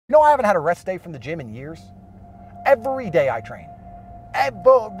You know, I haven't had a rest day from the gym in years. Every day I train.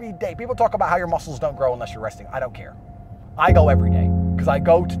 Every day. People talk about how your muscles don't grow unless you're resting. I don't care. I go every day because I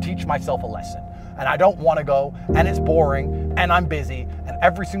go to teach myself a lesson. And I don't want to go, and it's boring, and I'm busy, and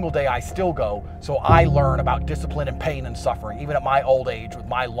every single day I still go, so I learn about discipline and pain and suffering. Even at my old age, with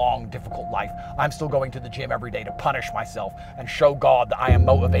my long, difficult life, I'm still going to the gym every day to punish myself and show God that I am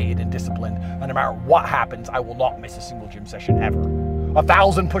motivated and disciplined, and no matter what happens, I will not miss a single gym session ever.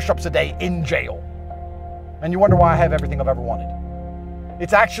 1,000 push-ups a day in jail. And you wonder why I have everything I've ever wanted.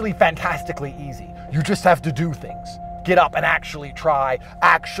 It's actually fantastically easy. You just have to do things. Get up and actually try,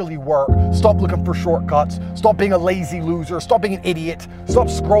 actually work. Stop looking for shortcuts. Stop being a lazy loser. Stop being an idiot. Stop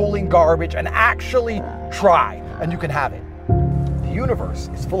scrolling garbage and actually try, and you can have it. The universe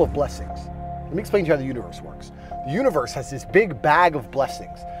is full of blessings. Let me explain to you how the universe works. The universe has this big bag of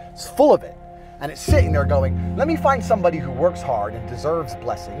blessings. It's full of it. And it's sitting there going, let me find somebody who works hard and deserves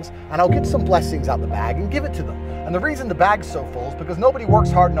blessings, and I'll get some blessings out the bag and give it to them. And the reason the bag's so full is because nobody works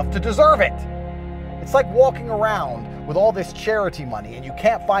hard enough to deserve it. It's like walking around with all this charity money and you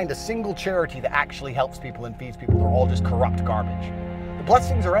can't find a single charity that actually helps people and feeds people. They're all just corrupt garbage. The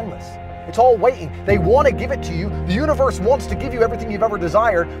blessings are endless. It's all waiting. They want to give it to you. The universe wants to give you everything you've ever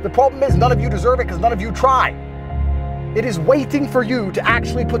desired. The problem is none of you deserve it because none of you try. It is waiting for you to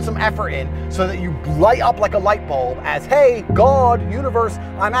actually put some effort in so that you light up like a light bulb as, hey, God, universe,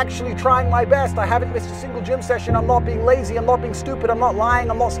 I'm actually trying my best. I haven't missed a single gym session. I'm not being lazy. I'm not being stupid. I'm not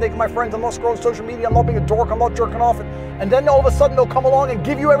lying. I'm not snaking my friends. I'm not scrolling social media. I'm not being a dork. I'm not jerking off. And then all of a sudden they'll come along and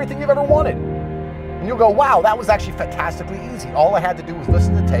give you everything you've ever wanted. And you'll go, wow, that was actually fantastically easy. All I had to do was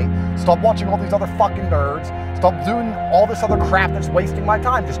listen to Tate, stop watching all these other fucking nerds, stop doing all this other crap that's wasting my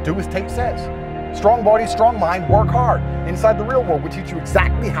time. Just do as Tate says. Strong body, strong mind, work hard. Inside the real world, we teach you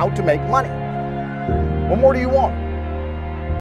exactly how to make money. What more do you want?